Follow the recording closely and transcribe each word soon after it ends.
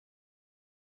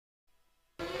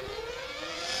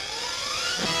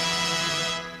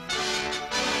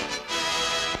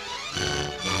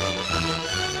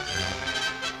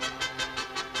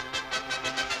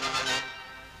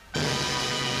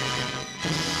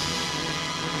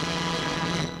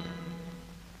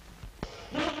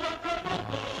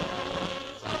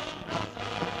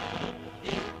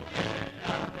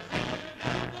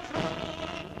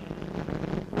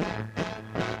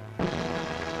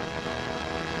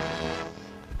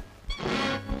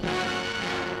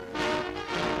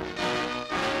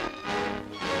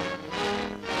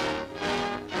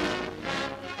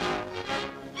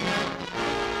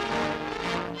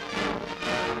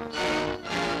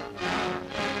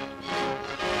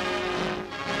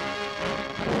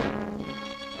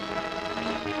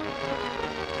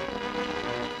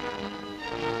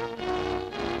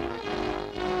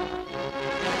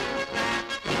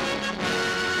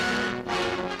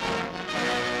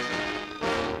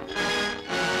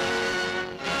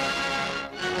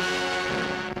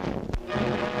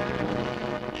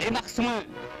les marsouins.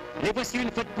 Les voici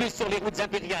une fois de plus sur les routes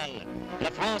impériales. La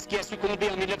France, qui a succombé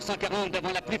en 1940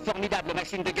 devant la plus formidable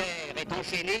machine de guerre, est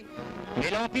enchaînée,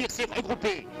 mais l'Empire s'est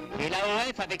regroupé. Et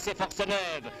l'AOF, avec ses forces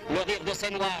neuves, le rire de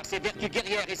ses noirs, ses vertus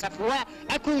guerrières et sa foi,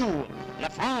 accourt. La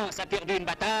France a perdu une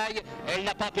bataille, elle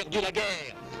n'a pas perdu la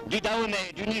guerre. Du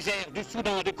Dahomey, du Niger, du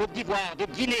Soudan, de Côte d'Ivoire, de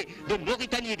Guinée, de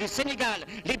Mauritanie, du Sénégal,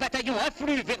 les bataillons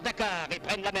affluent vers Dakar et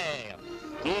prennent la mer.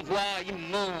 Convoi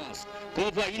immense,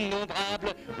 convoi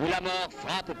innombrable, où la mort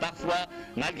frappe parfois,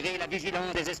 malgré la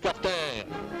vigilance des escorteurs.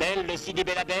 Tel le Sidi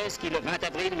Bel Abbès qui, le 20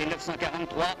 avril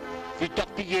 1943, fut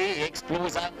torpillé et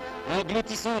explosa,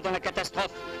 engloutissant dans la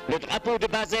catastrophe le drapeau de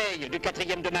Bazeille du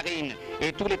 4e de marine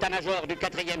et tout l'état-major du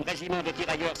 4e régiment de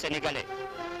tirailleurs sénégalais.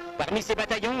 Parmi ces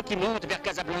bataillons qui montent vers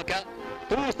Casablanca,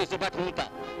 tous ne se battront pas.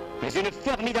 Mais une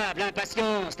formidable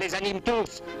impatience les anime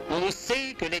tous. On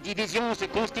sait que les divisions se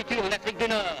constituent en Afrique du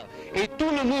Nord et tout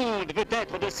le monde veut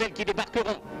être de celles qui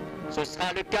débarqueront. Ce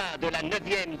sera le cas de la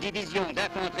 9e division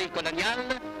d'infanterie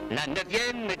coloniale, la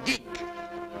 9e DIC.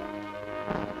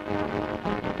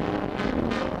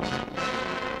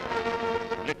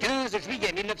 Le 15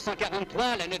 juillet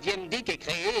 1943, la 9e DIC est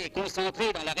créée et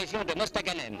concentrée dans la région de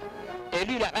Mostaganem. Elle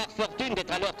eut la rare fortune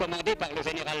d'être alors commandée par le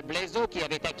général Blaiseau qui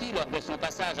avait acquis lors de son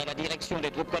passage à la direction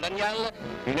des troupes coloniales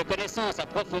une connaissance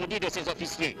approfondie de ses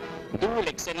officiers. D'où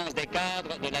l'excellence des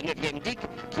cadres de la 9e DIC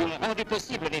qui ont rendu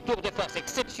possible des tours de force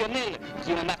exceptionnels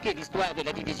qui ont marqué l'histoire de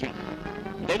la division.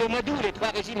 Dès le mois d'août, les 3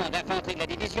 régiments d'infanterie de la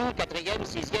division, 4e,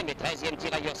 6e et 13e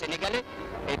tirailleurs sénégalais,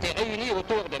 étaient réunis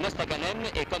autour de Mostaganem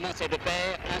et commençaient de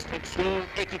pair instruction,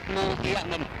 équipement et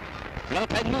armement.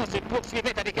 L'entraînement se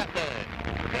poursuivait avec ardeur.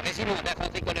 Le régiment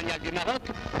d'infanterie coloniale du Maroc,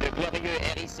 le glorieux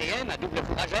RICM à double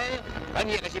fourragère,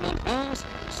 premier régiment de France,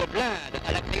 se blinde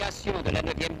à la création de la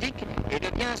 9e DIC et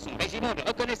devient son régiment de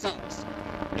reconnaissance.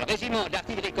 Le régiment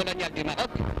d'artillerie coloniale du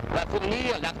Maroc va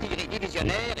fournir l'artillerie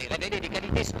divisionnaire et révéler des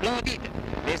qualités splendides.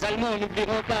 Les Allemands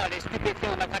n'oublieront pas les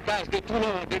stupéfiants matraquages de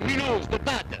Toulon, de Mulhouse, de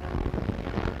Bade.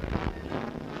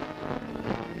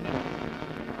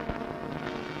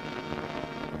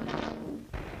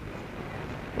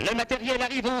 Le matériel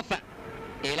arrive enfin,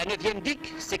 et la 9e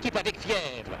DIC s'équipe avec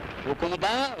fièvre. Au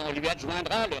combat, on lui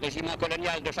adjoindra le régiment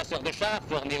colonial de chasseurs de chars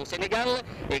formé au Sénégal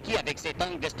et qui, avec ses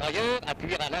tanks destroyers,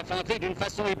 appuiera l'infanterie d'une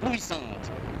façon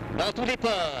éblouissante. Dans tous les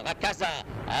ports, à Casa,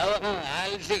 à Oran,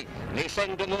 à Alger, les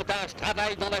chaînes de montage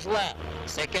travaillent dans la joie.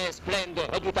 Ces caisses pleines de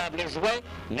redoutables jouets,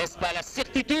 n'est-ce pas la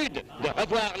certitude de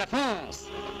revoir la France ?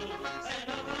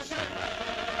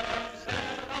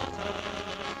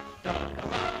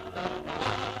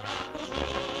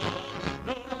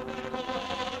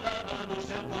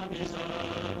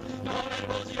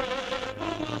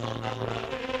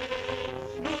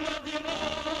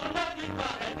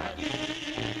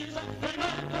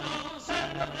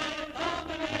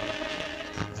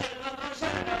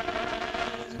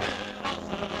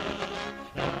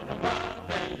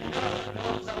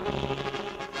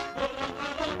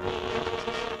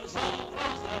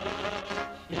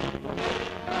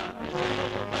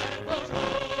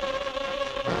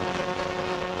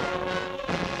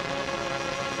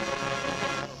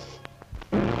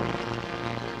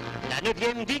 La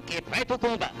 9e DIC est prête au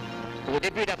combat. Au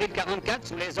début d'avril 1944,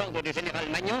 sous les ordres du général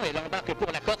Magnan, elle embarque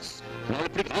pour la Corse, dans le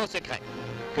plus grand secret.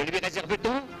 Que lui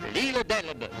réserve-t-on? L'île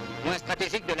d'Elbe, point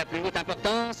stratégique de la plus haute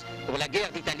importance pour la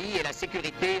guerre d'Italie et la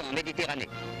sécurité en Méditerranée.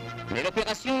 Mais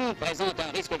l'opération présente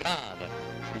un risque grave.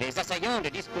 Les assaillants ne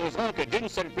disposeront que d'une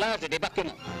seule plage de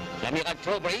débarquement. L'amiral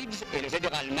Trowbridge et le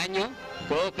général Magnan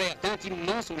coopèrent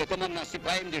intimement sous le commandement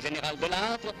suprême du général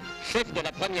Delattre, chef de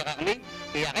la première armée,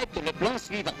 et arrêtent le plan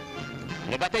suivant.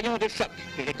 Le bataillon de choc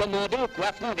et les commandos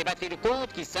coifferont des batteries de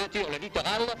côte qui ceinturent le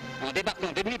littoral en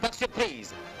débarquant de nuit par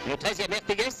surprise. Le 13e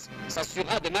RTS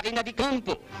s'assurera de Marina di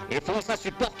Campo et foncera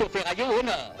sur Porto Ferraio au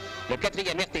nord. Le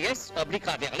 4e RTS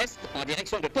obliquera vers l'est en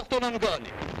direction de Porto Longone.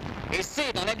 Et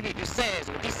c'est dans la nuit du 16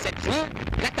 au 17 juin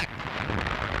l'attaque.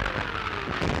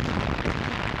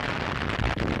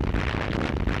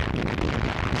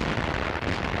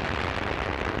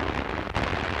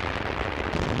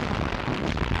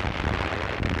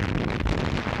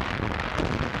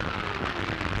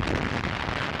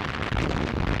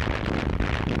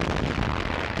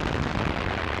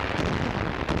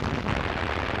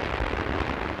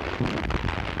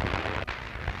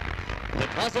 De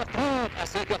 3h30 à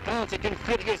 5h30, c'est une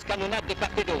furieuse canonnade de part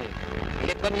et d'autre.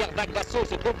 Les premières vagues d'assaut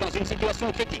se trouvent dans une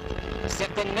situation critique.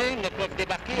 Certaines mines ne peuvent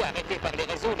débarquer, arrêtées par les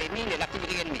réseaux, les mines et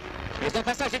l'artillerie ennemie. Mais un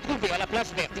passage est trouvé à la plage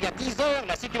verte. Il y a 10 heures,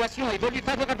 la situation évolue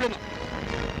favorablement.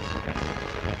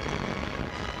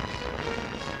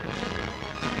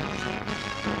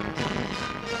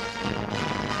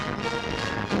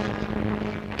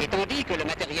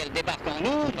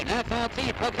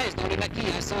 progresse dans le maquis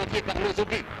incendié par nos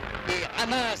obus et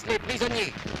ramasse les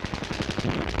prisonniers.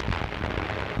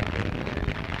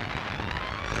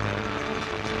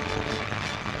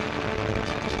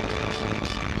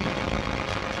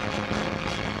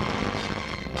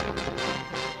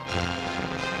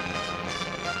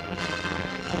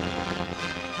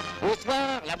 Au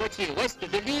soir, la moitié ouest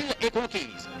de l'île est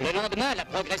conquise. Le lendemain, la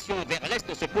progression vers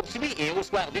l'est se poursuit et au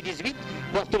soir du 18,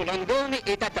 Porto Longone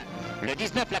est atteint. Le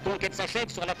 19, la conquête s'achève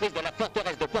sur la prise de la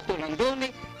forteresse de Porto Longone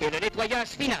et le nettoyage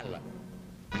final.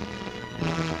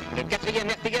 Le 4e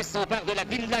RTS s'empare de la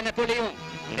Villa Napoléon.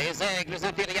 Les aigles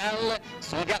impériales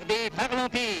sont gardés par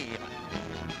l'Empire.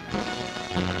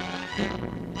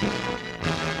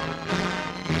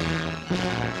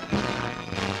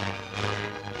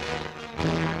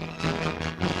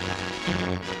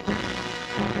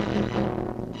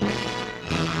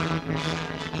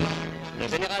 Le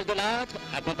général de Lattre,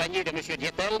 accompagné de M.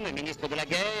 Dietelme, ministre de la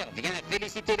Guerre, vient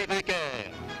féliciter les vainqueurs.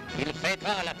 Il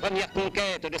fêtera la première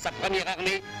conquête de sa première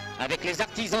armée avec les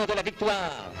artisans de la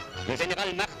victoire, le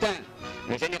général Martin,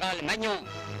 le général Magnan,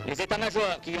 les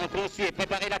états-majors qui ont conçu et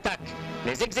préparé l'attaque,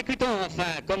 les exécutants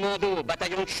enfin, commandos,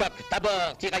 bataillons de choc,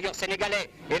 tabors, tirailleurs sénégalais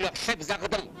et leurs chefs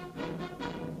ardents.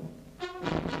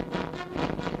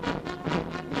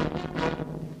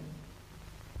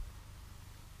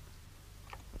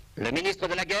 Le ministre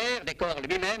de la Guerre décore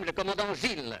lui-même le commandant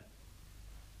Gilles.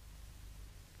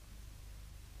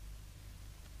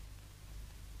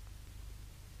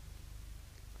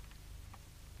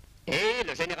 Et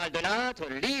le général de Lattre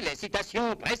lit les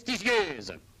citations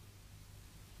prestigieuses.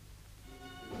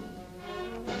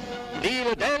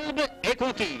 L'île d'Elbe est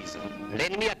conquise.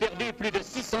 L'ennemi a perdu plus de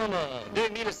 600 morts,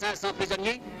 2500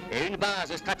 prisonniers et une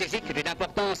base stratégique d'une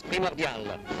importance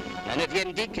primordiale. La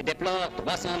 9e DIC déplore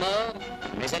 300 morts,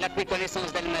 mais elle a pris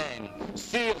connaissance d'elle-même.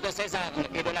 Sûre de ses armes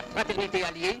et de la fraternité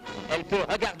alliée, elle peut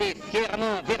regarder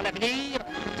fièrement vers l'avenir,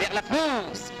 vers la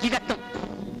France qui l'attend.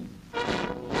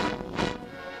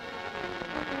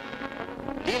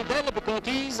 L'île d'Elbe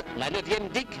conquise, la 9e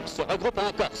DIC se regroupe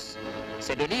en Corse.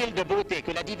 C'est de l'île de Beauté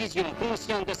que la division,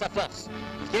 consciente de sa force,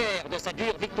 fière de sa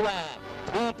dure victoire,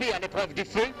 trempée à l'épreuve du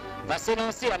feu, va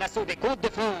s'élancer à l'assaut des côtes de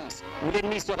France, où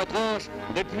l'ennemi se retranche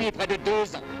depuis près de 2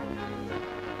 ans.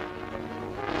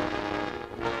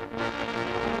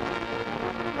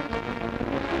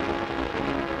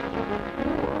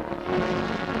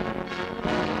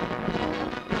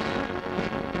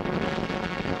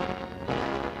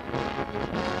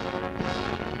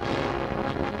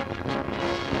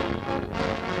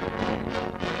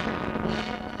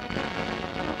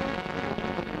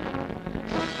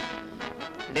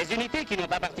 Les unités qui n'ont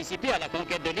pas participé à la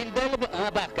conquête de l'île d'Elbe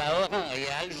embarquent à Oran et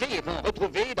à Alger et vont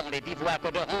retrouver dans les bivouacs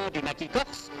odorants du maquis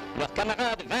corse leurs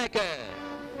camarades vainqueurs.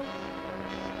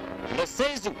 Le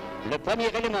 16 août, le premier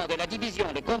élément de la division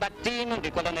de combat team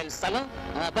du colonel Salan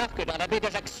embarque dans la baie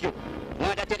d'Ajaccio.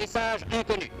 Point d'atterrissage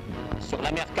inconnu. Sur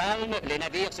la mer calme, les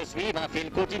navires se suivent en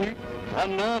file continu,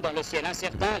 promenant dans le ciel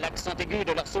incertain l'accent aigu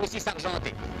de leurs saucisses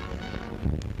argentées.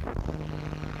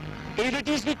 Et le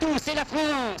 18 août, c'est la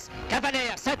France.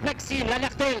 Cavalère, Sainte-Maxime, la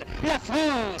Nartelle, la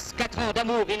France. 4 ans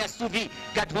d'amour inassouvi,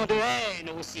 4 ans de haine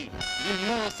aussi.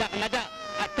 L'immense armada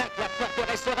attaque la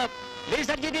forteresse Europe. Les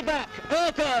Alliés débarquent,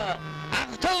 encore.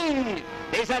 Artung!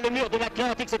 Déjà le mur de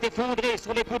l'Atlantique s'est effondré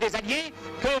sur les coups des Alliés.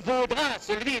 Que vaudra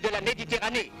celui de la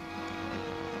Méditerranée?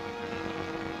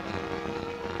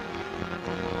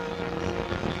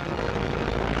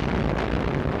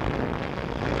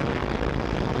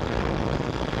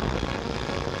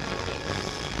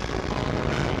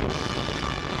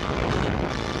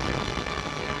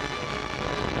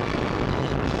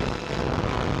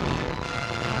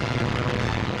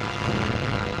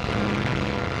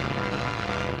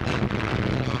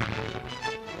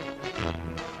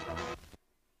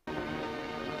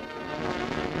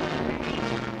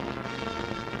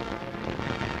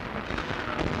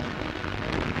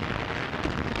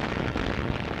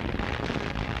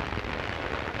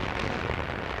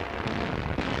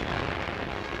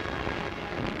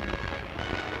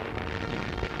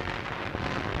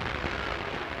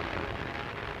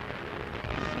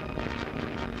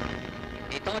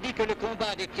 Tandis que le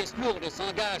combat des pièces lourdes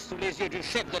s'engage sous les yeux du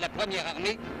chef de la première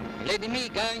armée, l'ennemi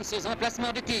gagne ses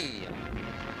emplacements de tir.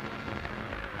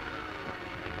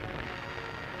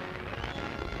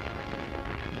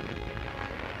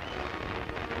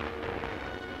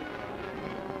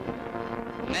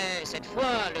 Mais cette fois,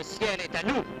 le ciel est à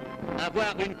nous.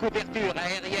 Avoir une couverture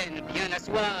aérienne bien à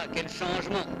soi, quel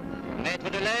changement. Maître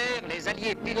de l'air, les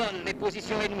Alliés pilonnent les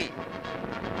positions ennemies.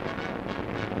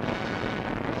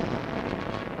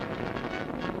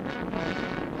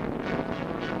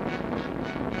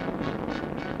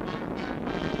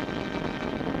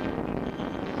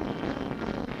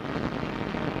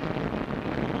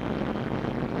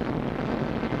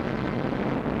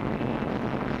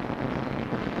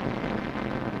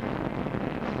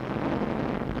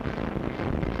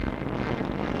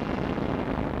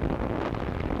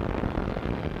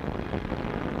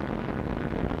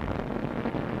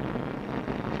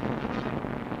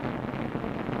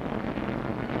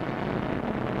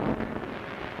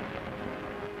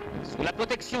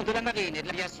 protection de la marine et de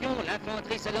l'aviation,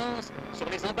 l'infanterie se lance sur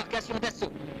les embarcations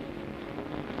d'assaut.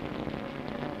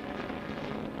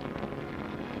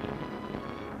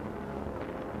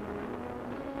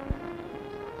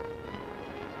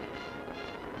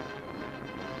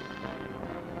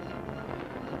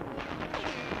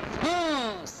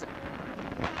 France!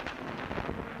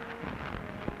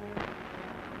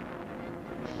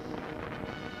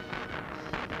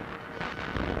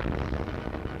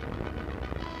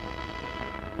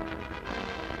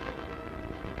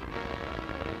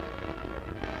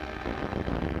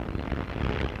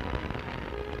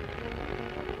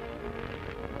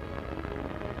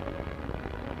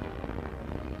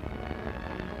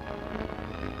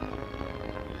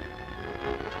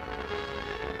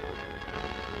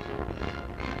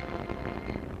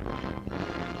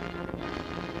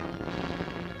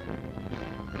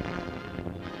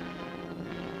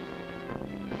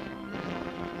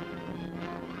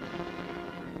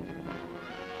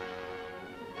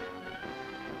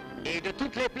 Et de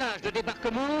toutes les plages de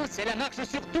débarquement, c'est la marche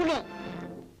sur Toulon.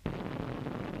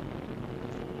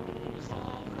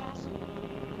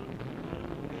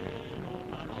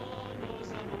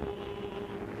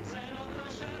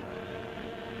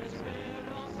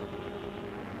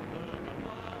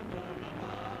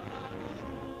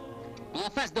 En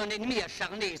face d'un ennemi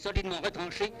acharné et solidement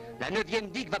retranché, la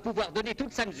 9e DIC va pouvoir donner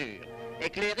toute sa mesure.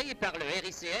 Éclairé par le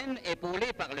RICM,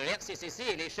 épaulé par le RCCC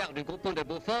et les chars du groupement de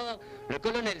Beaufort, le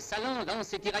colonel Salan lance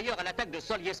ses tirailleurs à l'attaque de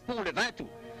Solliès-Pont le 20 août.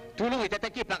 Toulon est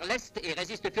attaqué par l'Est et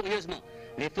résiste furieusement.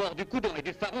 Les forts du Coudon et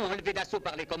du Faron enlevés d'assaut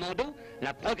par les commandos,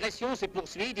 la progression se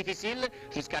poursuit, difficile,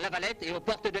 jusqu'à La Valette et aux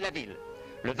portes de la ville.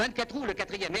 Le 24 août, le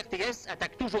 4e RTS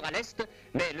attaque toujours à l'Est,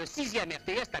 mais le 6e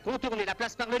RTS a contourné la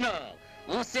place par le Nord.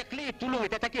 Encerclé, Toulon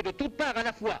est attaqué de toutes parts à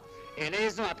la fois. Et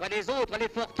les uns après les autres, les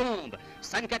forts tombent.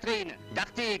 Sainte-Catherine,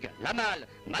 Dartigues, La Malle,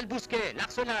 Malbousquet,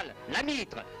 l'Arsenal, la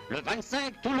Mitre. Le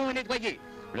 25, Toulon est nettoyé.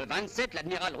 Le 27,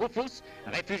 l'admiral Rufus,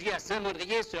 réfugié à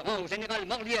Saint-Mandrier, se rend au général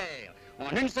Morlière.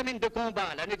 En une semaine de combat,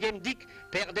 la 9e DIC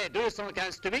perdait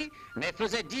 215 tués, mais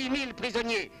faisait 10 000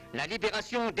 prisonniers. La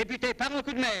libération débutait par un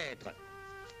coup de maître.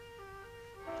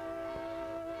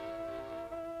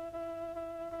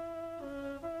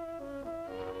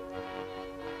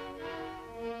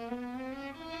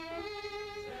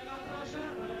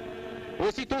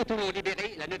 Aussitôt Toulon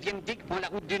libéré, la 9e DIC prend la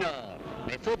route du Nord.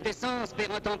 Mais faute d'essence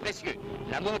perd un temps précieux.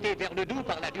 La montée vers le Doubs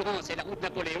par la Durance et la route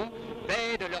Napoléon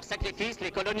paient de leur sacrifice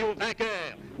les coloniaux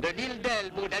vainqueurs. De l'île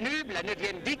d'Elbe au Danube, la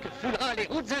 9e DIC foulera les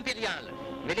routes impériales.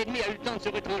 Mais l'ennemi a eu le temps de se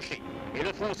retrancher. Et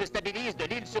le front se stabilise de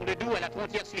l'île sur le Doubs à la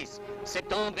frontière suisse.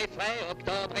 Septembre est frais,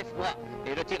 octobre est froid.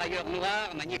 Et le tirailleur noir,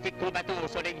 magnifique combattant au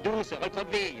soleil doux, se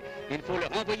recroqueville. Il faut le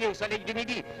renvoyer au soleil du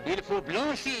midi. Il faut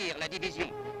blanchir la division.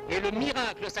 Et le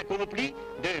miracle s'accomplit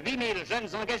de 8000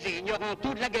 jeunes engagés ignorant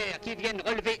tout de la guerre qui viennent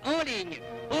relever en ligne,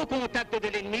 au contact de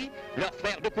l'ennemi, leurs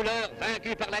frères de couleur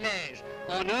vaincus par la neige.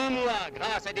 En un mois,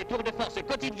 grâce à des tours de force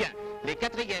quotidiens, les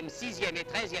 4e, 6e et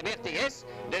 13e RTS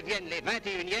deviennent les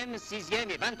 21e, 6e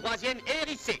et 23e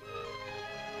RIC.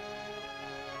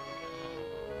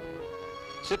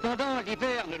 Cependant,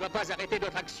 l'hiver ne doit pas arrêter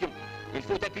notre action. Il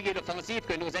faut appuyer l'offensive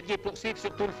que nos alliés poursuivent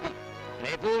sur tout le front.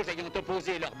 Les Vosges ayant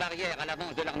opposé leur barrière à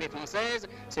l'avance de l'armée française,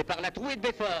 c'est par la trouée de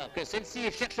Belfort que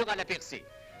celle-ci cherchera la percée.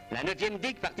 La 9e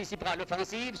DIC participera à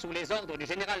l'offensive sous les ordres du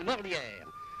général Morlière.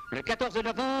 Le 14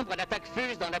 novembre, l'attaque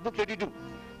fuse dans la boucle du Doubs.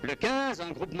 Le 15, un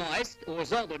groupement Est,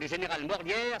 aux ordres du général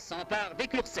Morlière, s'empare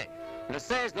d'Écurset. Le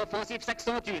 16, l'offensive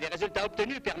s'accentue. Les résultats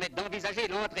obtenus permettent d'envisager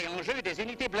l'entrée en jeu des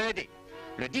unités blindées.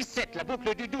 Le 17, la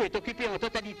boucle du Doubs est occupée en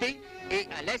totalité et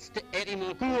à l'Est,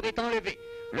 Hérimoncourt est enlevé.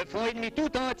 Le front ennemi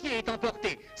tout entier est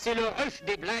emporté. C'est le rush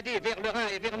des blindés vers le Rhin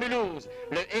et vers Mulhouse.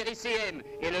 Le RICM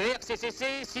et le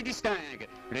RCCC s'y distinguent.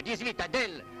 Le 18 à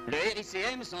Delle, le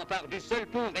RICM s'empare du seul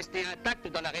pont resté intact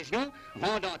dans la région,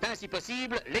 rendant ainsi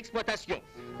possible l'exploitation.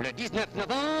 Le 19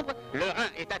 novembre, le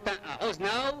Rhin est atteint à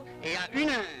Rosenau et à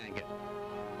Huningue.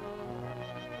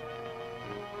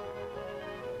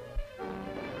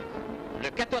 Le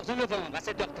 14 novembre à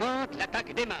 7h30,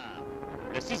 l'attaque démarre.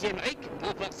 Le 6e RIC,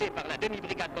 renforcé par la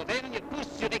demi-brigade d'Auvergne,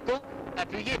 pousse sur Écho,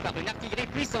 appuyé par une artillerie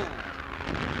puissante.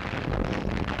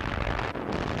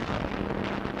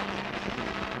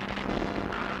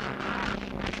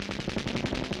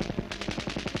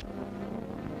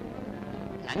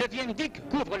 La 9e DIC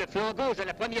couvre le flanc gauche de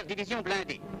la 1re division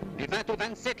blindée. Du 20 au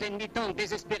 27, l'ennemi tente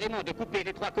désespérément de couper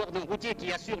les 3 cordons routiers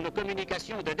qui assurent nos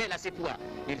communications de Delle à ses poids.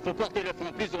 Il faut porter le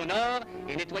front plus au nord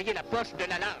et nettoyer la poche de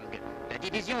la Largue. La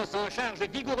division s'en charge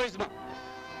vigoureusement.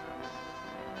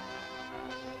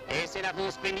 Et c'est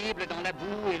l'avance pénible dans la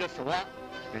boue et le froid.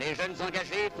 Les jeunes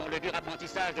engagés font le dur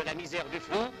apprentissage de la misère du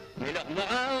front, mais leur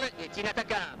morale est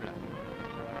inattaquable.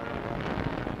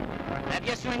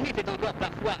 L'aviation ennemie fait encore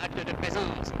parfois acte de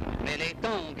présence, mais les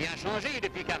temps ont bien changé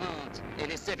depuis 40 et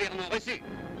les sévèrement reçus.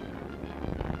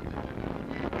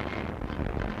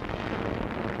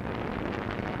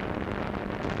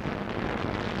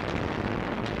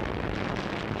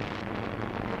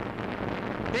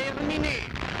 Terminé.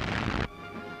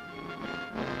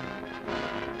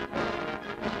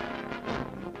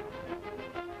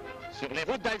 Sur les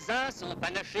routes d'Alsace,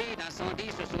 empanachées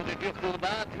d'incendies, ce sont de durs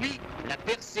combats, puis la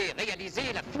percée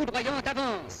réalisée, la foudroyante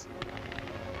avance.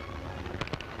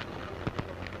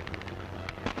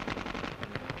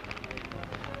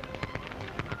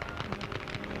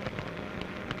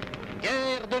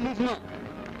 Guerre de mouvement.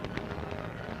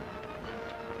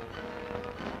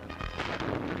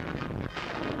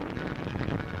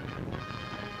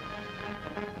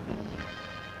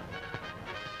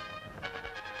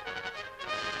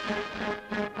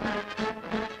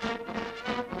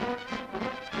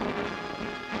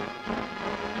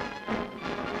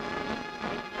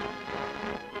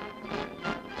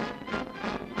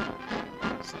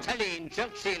 Staline,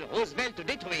 Churchill, Roosevelt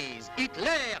détruisent, Hitler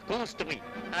construit.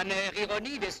 Amère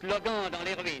ironie des slogans dans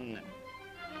les ruines.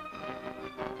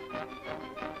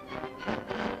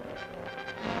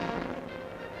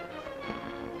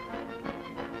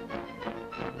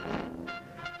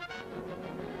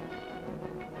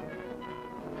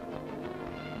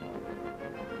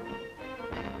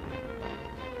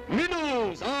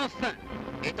 Mulhouse, enfin!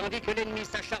 Et tandis que l'ennemi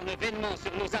s'acharne vainement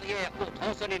sur nos arrières pour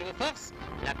tronçonner nos forces,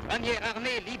 la première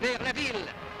armée libère la ville,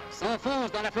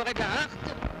 s'enfonce dans la forêt de la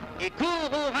Harte et court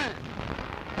au Rhin.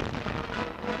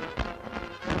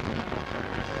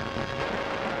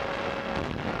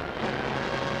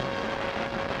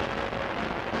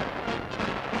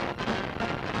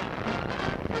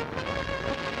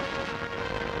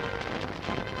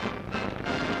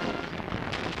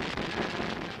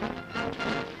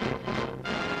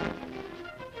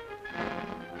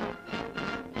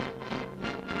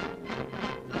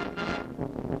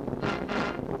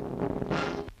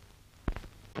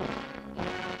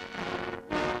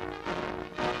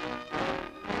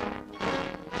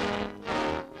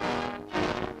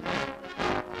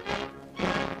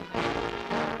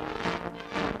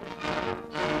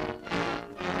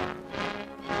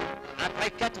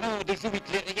 Après 4 ans de joug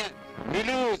hitlérien,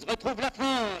 Mulhouse retrouve la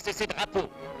France et ses drapeaux.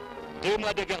 2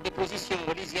 mois de guerre de position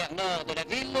aux lisières nord de la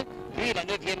ville, puis la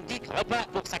 9e DIC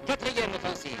repart pour sa 4e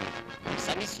offensive.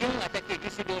 Sa mission, attaquer du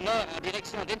sud au nord en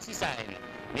direction d'Ensisheim,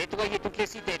 nettoyer toutes les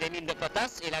cités des mines de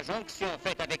potasse et la jonction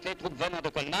faite avec les troupes venant de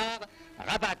Colmar,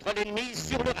 rabattre l'ennemi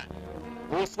sur le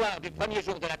Rhin. Au soir du premier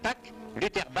jour de l'attaque,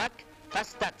 Lutherbach,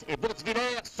 Rastatt et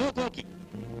Burzwiller sont conquis.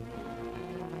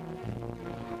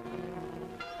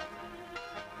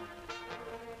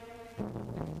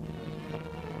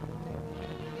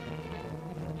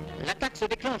 L'attaque se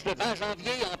déclenche le 20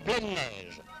 janvier en pleine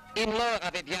neige. Himmler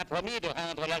avait bien promis de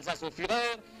rendre l'Alsace au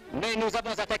Führer, mais nous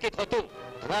avons attaqué trop tôt,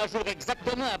 3 jours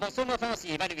exactement avant son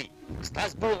offensive à lui.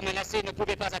 Strasbourg menacé ne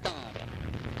pouvait pas attendre.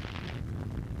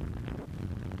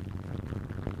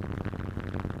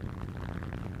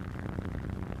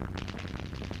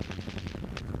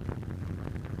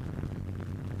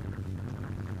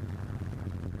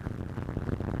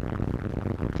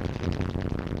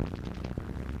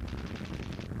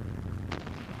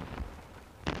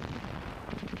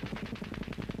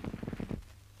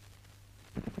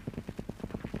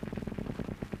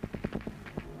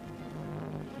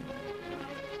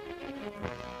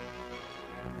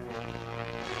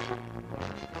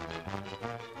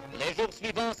 Les jours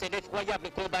suivants, c'est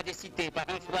l'effroyable combat des cités par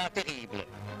un froid terrible.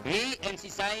 Puis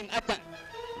Ensisheim atteint.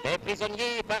 Des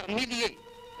prisonniers par milliers.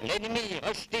 L'ennemi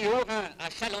rejeté au Rhin à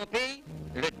Chalampé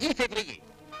le 10 février.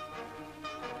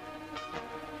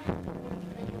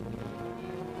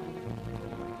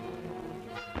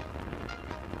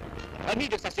 Remis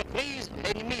de sa surprise,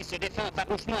 l'ennemi se défend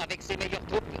farouchement avec ses meilleures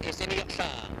troupes et ses meilleurs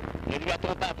chars. Ne lui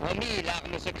a-t-on pas promis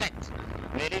l'arme secrète?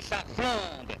 Mais les chars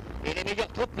flambent et les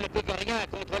meilleures troupes ne peuvent rien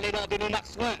contre l'élan de nos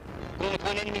marsouins. Contre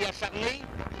un ennemi acharné,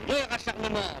 leur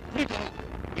acharnement plus grand.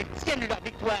 Ils tiennent leur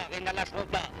victoire et ne lâcheront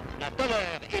pas. La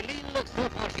douleur et l'île sont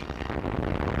franchis.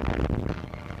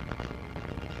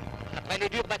 Après les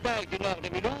dures batailles du nord de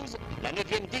Mulhouse, la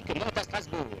 9e DIC monte à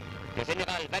Strasbourg. Le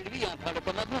général Valluy en prend le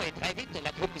commandement et très vite,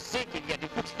 la troupe sait qu'il y a du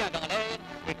coup de chien dans l'air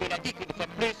et que la DIC, une fois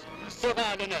de plus, sera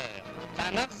à l'honneur.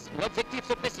 Fin mars, l'objectif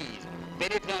se précise.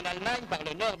 Pénétrer en Allemagne par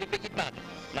le nord du Pays de Bade.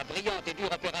 La brillante et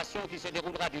dure opération qui se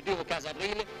déroulera du 2 au 15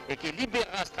 avril et qui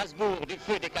libérera Strasbourg du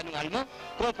feu des canons allemands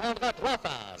comprendra 3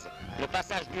 phases. Le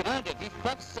passage du Rhin de vive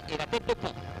force et la tête de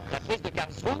pont. La prise de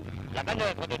Karlsruhe, la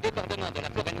manœuvre de débordement de la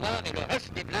forêt noire et le rush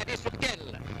des blindés sur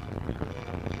Kiel.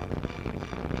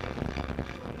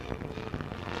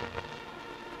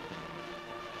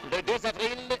 Le 2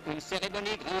 avril, une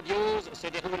cérémonie grandiose se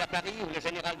déroule à Paris où le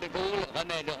général de Gaulle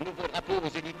remet leur nouveau drapeau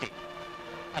aux unités.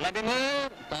 À la même heure,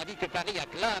 tandis que Paris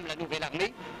acclame la nouvelle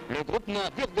armée, le groupement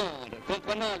Burgonde,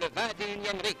 comprenant le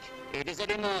 21e RIC et des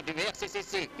éléments du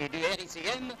RCCC et du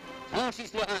RICM,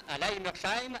 franchissent le Rhin à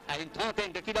Leimersheim, à une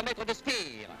trentaine de kilomètres de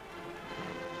Spire.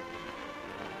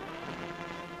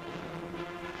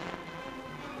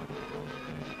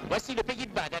 Voici le Pays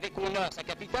de Bade avec au nord sa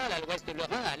capitale, à l'ouest le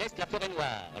Rhin, à l'est la forêt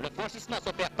noire. Le franchissement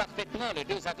s'opère parfaitement le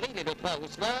 2 avril et le 3 au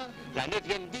soir. La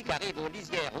 9e DIC arrive aux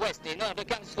lisières ouest et nord de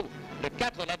Karlsruhe. Le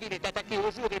 4, la ville est attaquée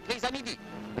au jour et prise à midi.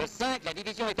 Le 5, la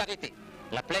division est arrêtée.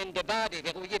 La plaine de Bade est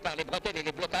verrouillée par les bretelles et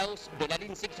les blockhaus de la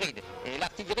ligne Siegfried. Et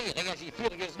l'artillerie réagit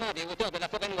furieusement des hauteurs de la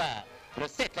forêt noire. Le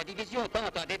 7, la division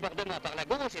tente un débordement par la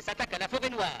gauche et s'attaque à la forêt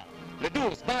noire. Le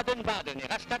 12, Baden-Baden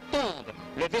et Rastatt tombent.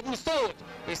 Le verrou saute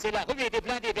et c'est la ruée des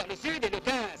blindés vers le sud. Et le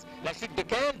 15, la chute de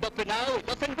Kiel, d'Oppenau et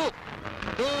d'Offenburg.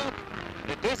 Donc,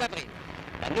 le 2 avril,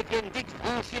 la 9e DIC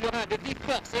franchit le Rhin de vive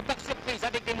force et par surprise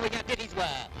avec des moyens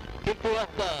dérisoires. Quelques hors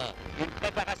bord, une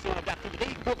préparation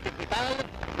d'artillerie courte et brutale,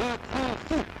 un cran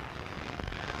fou.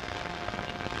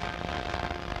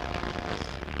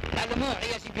 L'Allemand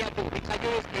réagit bientôt,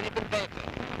 mitrailleuse et Nebelwerfer.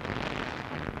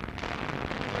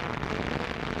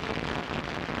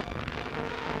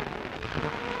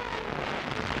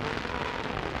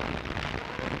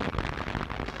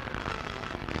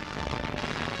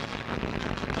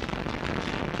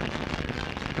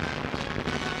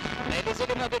 Les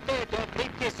éléments de tête ont pris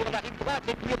pied sur la rive droite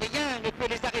et plus rien ne peut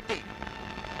les arrêter.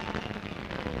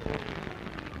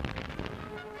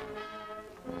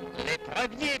 Les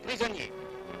premiers prisonniers.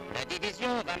 La division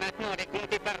va maintenant les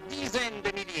compter par dizaines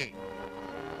de milliers.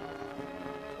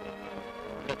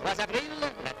 Le 3 avril,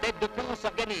 la tête de pont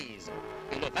s'organise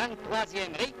et le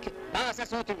 23e RIC passe à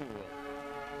son tour.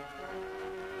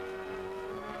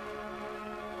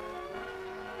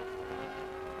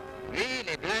 Puis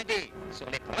les blindés sur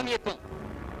les premiers ponts.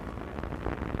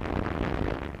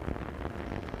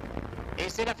 Et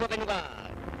c'est la forêt noire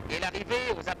et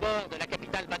l'arrivée aux abords de la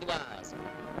capitale badoise.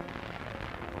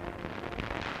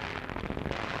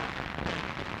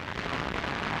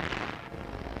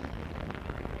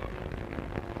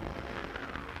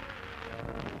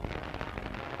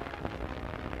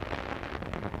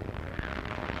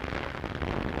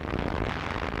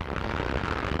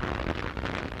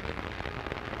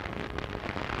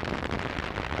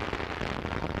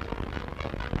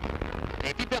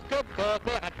 Les Pipercop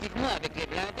coopèrent activement avec les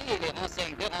blindés et les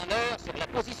renseignent d'heure en heure sur la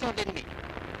position de l'ennemi.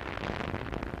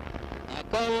 Un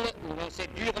col où l'on s'est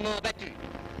durement battu.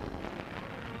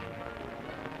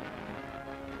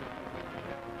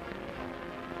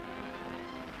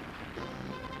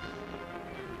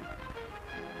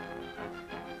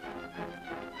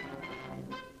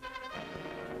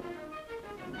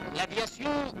 L'aviation,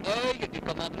 œil du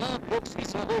commandement, poursuit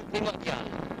son rôle primordial.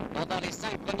 Pendant les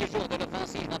 5 premiers jours de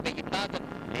l'offensive en Pays de Bade,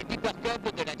 les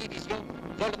Pipercop de la division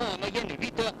voleront en moyenne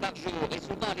 8 heures par jour et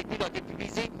souvent les pilotes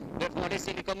épuisés devront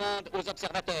laisser les commandes aux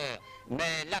observateurs.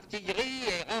 Mais l'artillerie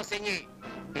est renseignée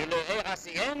et le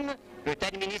RACM peut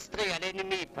administrer à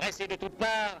l'ennemi pressé de toutes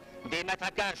parts des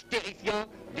matraquages terrifiants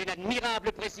d'une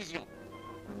admirable précision.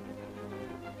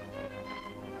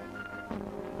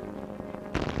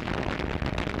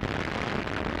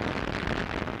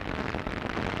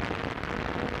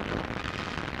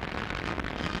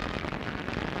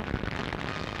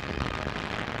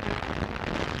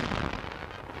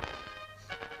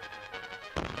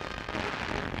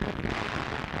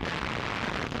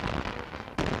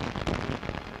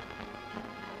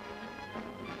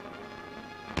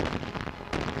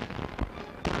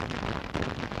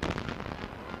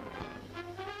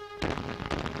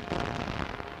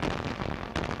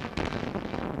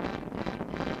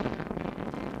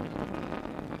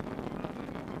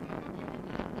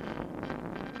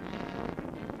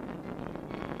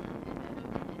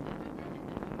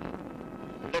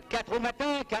 Le 4 au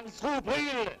matin, Karlsruhe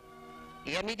brûle.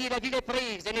 Et à midi, la ville est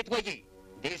prise et nettoyée.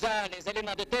 Déjà, les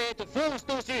éléments de tête foncent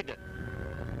au sud.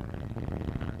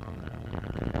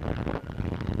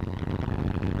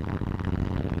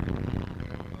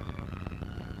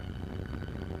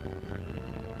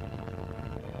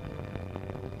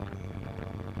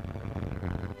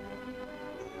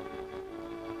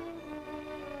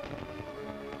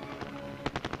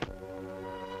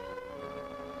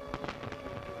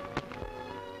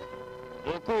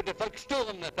 beaucoup de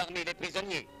Volkssturm parmi les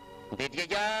prisonniers, des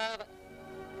vieillards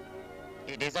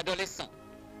et des adolescents.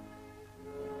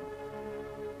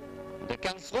 De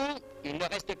Karlsruhe, il ne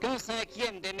reste qu'un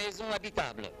cinquième des maisons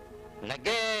habitables. La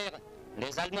guerre,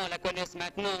 les Allemands la connaissent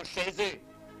maintenant chez eux.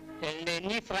 Elle n'est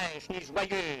ni fraîche ni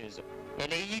joyeuse.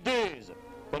 Elle est hideuse,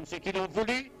 comme ceux qui l'ont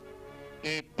voulu,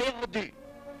 et perdue.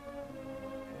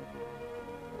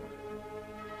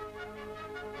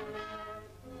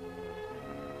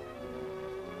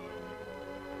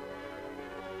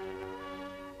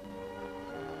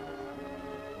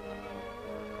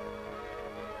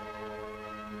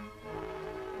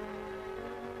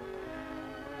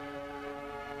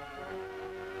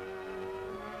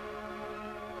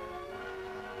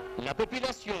 La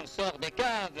population sort des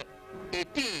caves et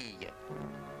pille.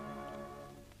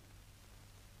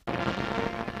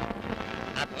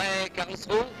 Après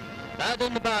Karlsruhe,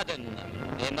 Baden-Baden,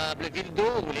 aimable ville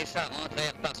d'eau où les chars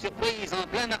entrèrent par surprise en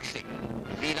plein marché.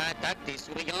 Ville intacte et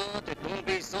souriante,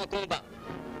 tombée sans combat.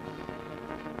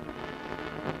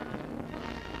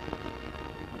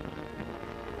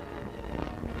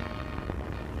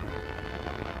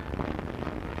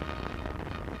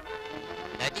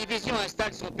 La division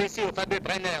installe son PC au fameux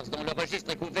Brenners, dont le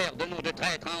registre est couvert de noms de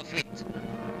traîtres en fuite.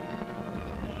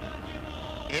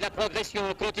 Et la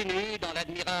progression continue dans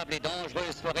l'admirable et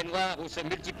dangereuse forêt noire où se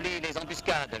multiplient les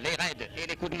embuscades, les raids et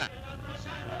les coups de main.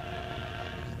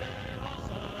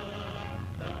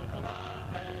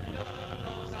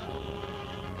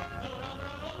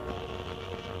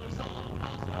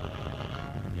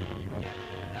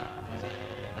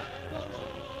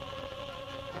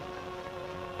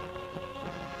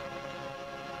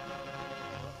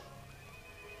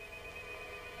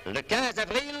 Le 15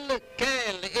 avril,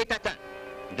 Kehl est atteint.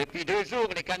 Depuis 2 jours,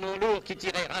 les canons lourds qui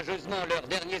tiraient rageusement leurs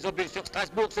derniers obus sur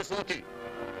Strasbourg se sont tus.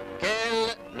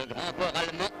 Kehl, le grand port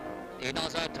allemand, est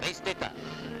dans un triste état.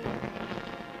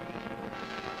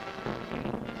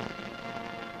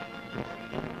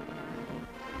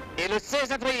 Et le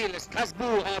 16 avril,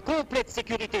 Strasbourg, en complète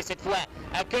sécurité cette fois,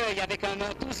 accueille avec un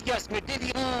enthousiasme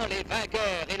délirant les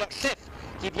vainqueurs et leur chef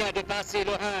qui vient de passer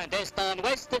le Rhin d'est en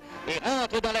ouest et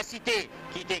rentre dans la cité,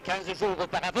 quittée 15 jours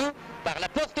auparavant, par la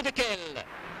porte de Kehl.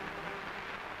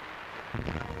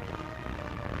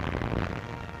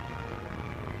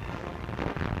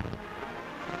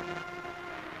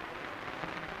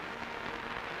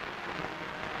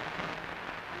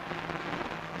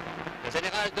 Le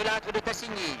général Delattre de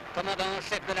Tassigny, commandant en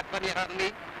chef de la première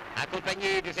armée,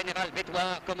 accompagné du général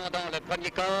Vétoire, commandant le premier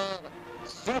corps,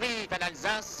 sourit à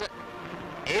l'Alsace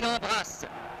et l'embrasse.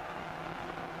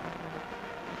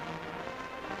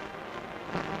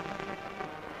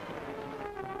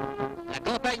 La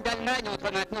campagne d'Allemagne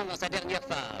entre maintenant dans sa dernière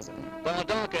phase.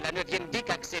 Pendant que la 9e DIC,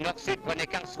 axée nord-sud, prenait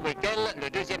Karlsruhe et Kehl, le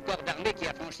 2e corps d'armée qui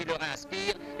a franchi le Rhin à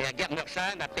Spire et à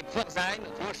Germersheim, a pris Pforzheim,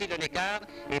 franchi le Neckar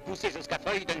et poussé jusqu'à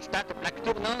Freudenstadt, plaque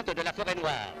tournante de la forêt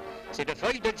noire. C'est de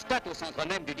Freudenstadt, au centre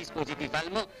même du dispositif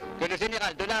allemand, que le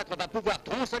général Delattre va pouvoir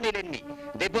tronçonner l'ennemi,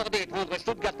 déborder et prendre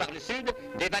Stuttgart par le sud,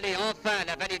 dévaler enfin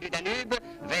la vallée du Danube,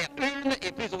 vers Ulm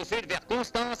et plus au sud vers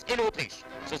Constance et l'Autriche.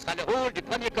 Ce sera le rôle du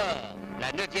premier corps.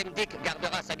 La 9e DIC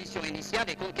gardera sa mission initiale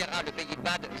et conquérera le pays de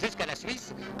Bade jusqu'à la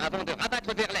Suisse, avant de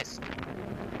rabattre vers l'est.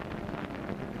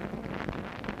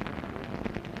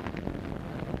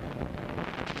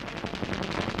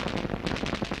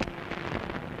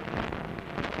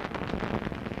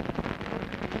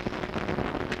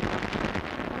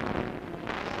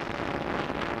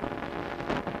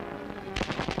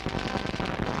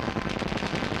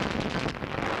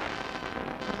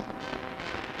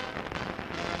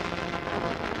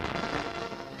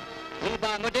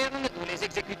 Moderne où les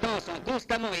exécutants sont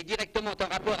constamment et directement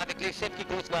en rapport avec les chefs qui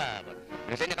conçoivent.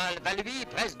 Le général va lui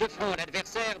presse de front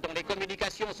l'adversaire dont les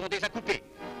communications sont déjà coupées.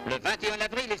 Le 21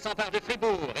 avril, il s'empare de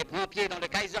Fribourg et prend pied dans le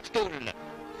Kaiserstuhl.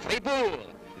 Fribourg,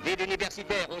 ville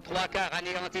universitaire aux 3/4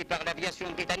 anéantie par l'aviation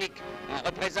britannique en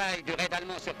représailles du raid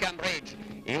allemand sur Cambridge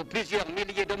et où plusieurs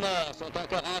milliers de morts sont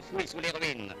encore enfouis sous les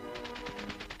ruines.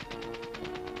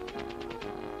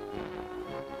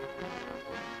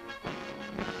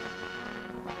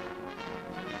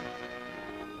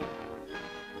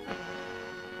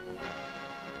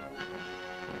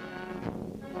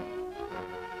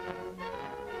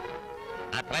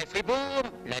 Après Fribourg,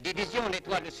 la division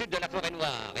nettoie le sud de la forêt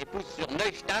noire et pousse sur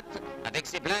Neustadt avec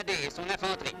ses blindés et son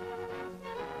infanterie.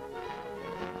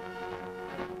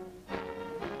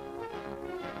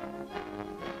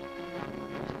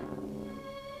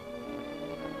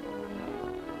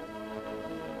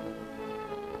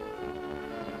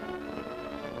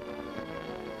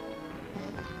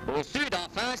 Au sud,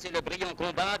 enfin, c'est le brillant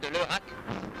combat de l'Eurac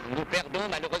Nous perdons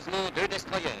malheureusement 2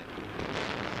 destroyers.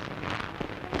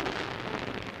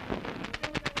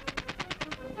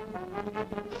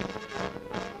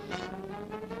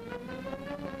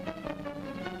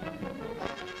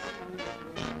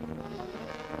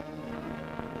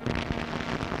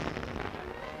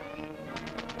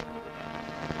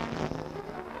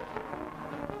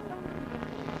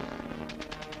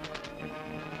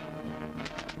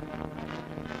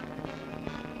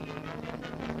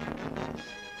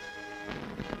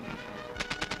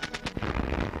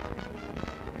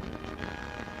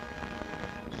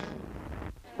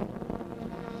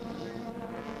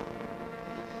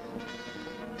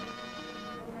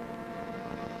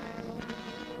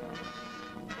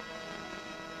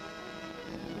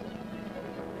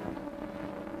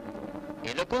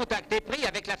 Et le contact est pris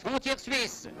avec la frontière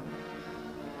suisse.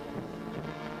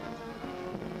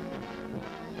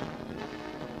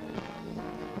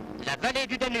 La vallée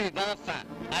du Danube, enfin,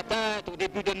 atteinte au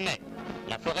début de mai.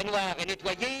 La forêt noire est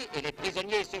nettoyée et les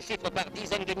prisonniers se chiffrent par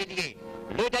dizaines de milliers.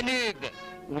 Le Danube,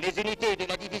 où les unités de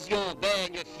la division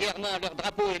baignent fièrement leurs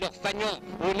drapeaux et leurs fanions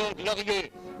au long glorieux.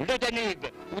 Le Danube,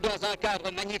 où dans un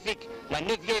cadre magnifique, la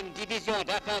 9e division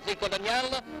d'infanterie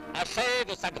coloniale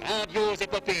achève sa grandiose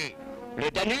épopée. Le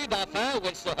Danube, enfin, où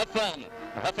elle se reforme,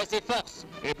 refait ses forces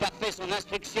et parfait son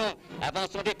instruction avant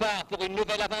son départ pour une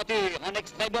nouvelle aventure en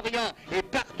Extrême-Orient et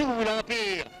partout où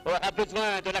l'Empire aura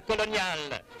besoin de la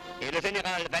coloniale. Et le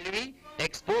général Valui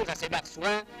expose à ses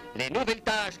marsouins les nouvelles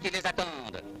tâches qui les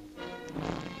attendent.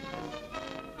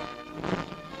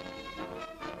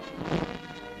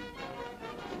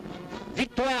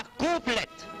 Victoire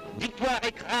complète, victoire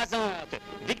écrasante,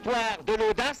 victoire de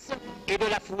l'audace et de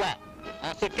la foi.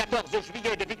 En ce 14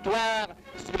 juillet de victoire,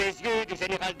 sous les yeux du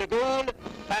général de Gaulle,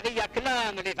 Paris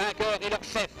acclame les vainqueurs et leurs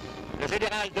chefs. Le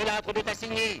général Delattre de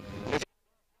Tassigny,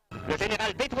 le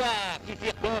général Bétoir qui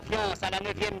firent confiance à la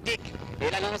 9e DIC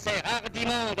et la lancèrent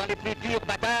hardiment dans les plus dures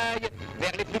batailles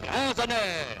vers les plus grands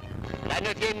honneurs. La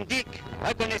 9e DIC,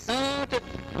 reconnaissante,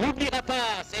 n'oubliera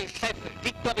pas ses chefs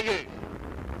victorieux.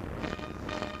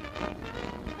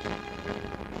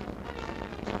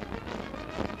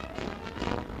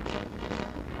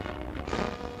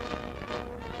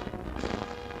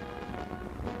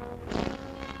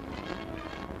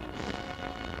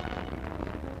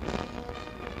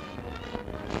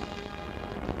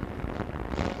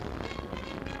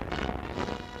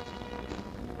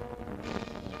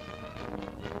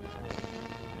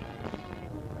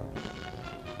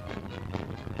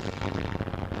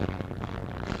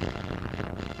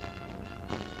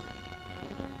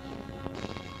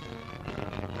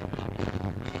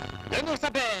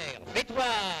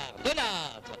 Bétoir,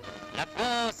 Delattre, la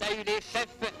France a eu les chefs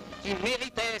qui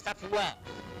méritaient sa foi.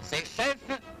 Ces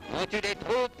chefs ont eu des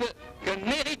troupes